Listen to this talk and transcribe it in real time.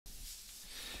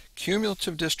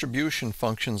Cumulative distribution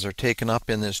functions are taken up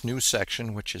in this new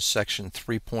section, which is section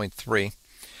 3.3.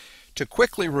 To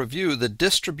quickly review, the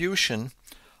distribution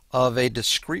of a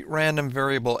discrete random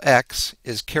variable x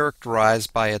is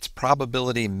characterized by its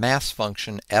probability mass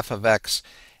function f of x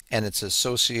and its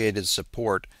associated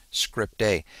support script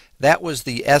a. That was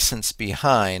the essence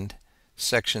behind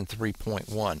section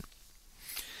 3.1.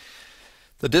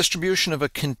 The distribution of a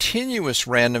continuous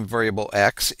random variable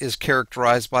x is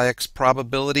characterized by its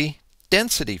probability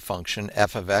density function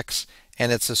f of x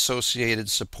and its associated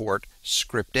support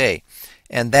script a.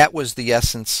 And that was the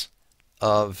essence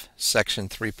of section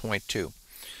 3.2.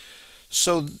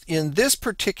 So in this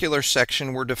particular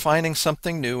section we're defining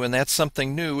something new, and that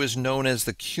something new is known as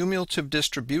the cumulative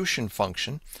distribution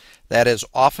function. That is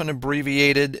often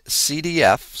abbreviated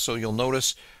CDF, so you'll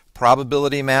notice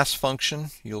probability mass function,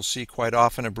 you'll see quite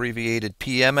often abbreviated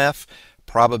PMF.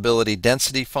 Probability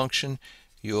density function,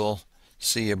 you'll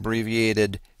see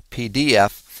abbreviated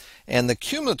PDF. And the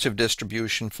cumulative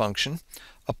distribution function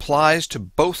applies to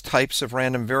both types of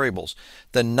random variables.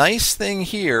 The nice thing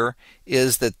here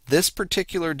is that this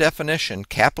particular definition,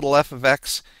 capital F of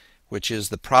x, which is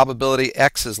the probability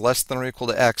x is less than or equal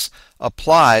to x,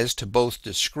 applies to both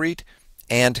discrete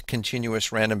and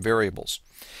continuous random variables.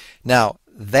 Now,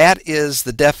 that is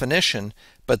the definition,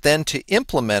 but then to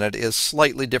implement it is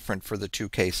slightly different for the two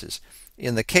cases.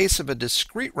 In the case of a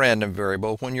discrete random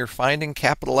variable, when you're finding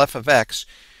capital F of x,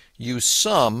 you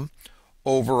sum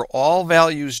over all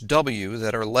values w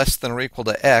that are less than or equal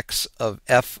to x of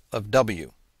f of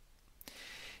w.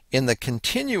 In the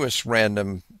case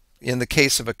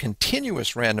of a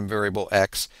continuous random variable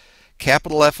x,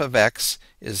 capital F of x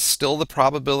is still the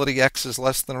probability x is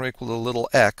less than or equal to little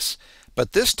x,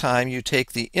 but this time you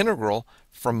take the integral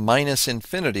from minus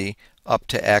infinity up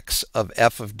to x of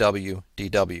f of w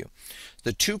dw.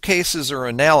 The two cases are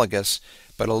analogous,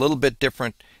 but a little bit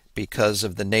different because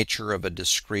of the nature of a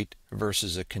discrete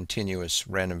versus a continuous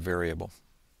random variable.